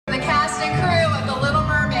cast and crew of The Little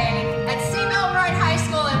Mermaid at Milton Wright High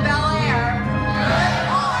School in Bel Air.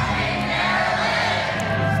 Good morning,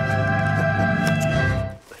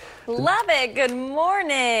 Maryland! Love it. Good morning.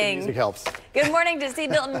 The music helps. Good morning to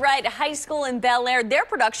Milton Wright High School in Bel Air. Their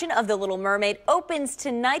production of The Little Mermaid opens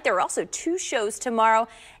tonight. There are also 2 shows tomorrow.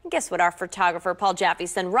 And guess what? Our photographer, Paul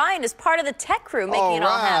Jaffe's son, Ryan, is part of the tech crew making it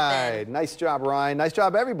all happen. Nice job, Ryan. Nice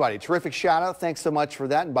job, everybody. Terrific shout out. Thanks so much for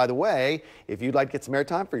that. And by the way, if you'd like to get some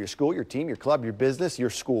airtime for your school, your team, your club, your business, your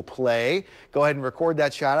school play, go ahead and record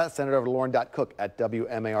that shout out. Send it over to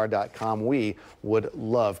lauren.cook@wmar.com. We would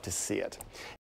love to see it.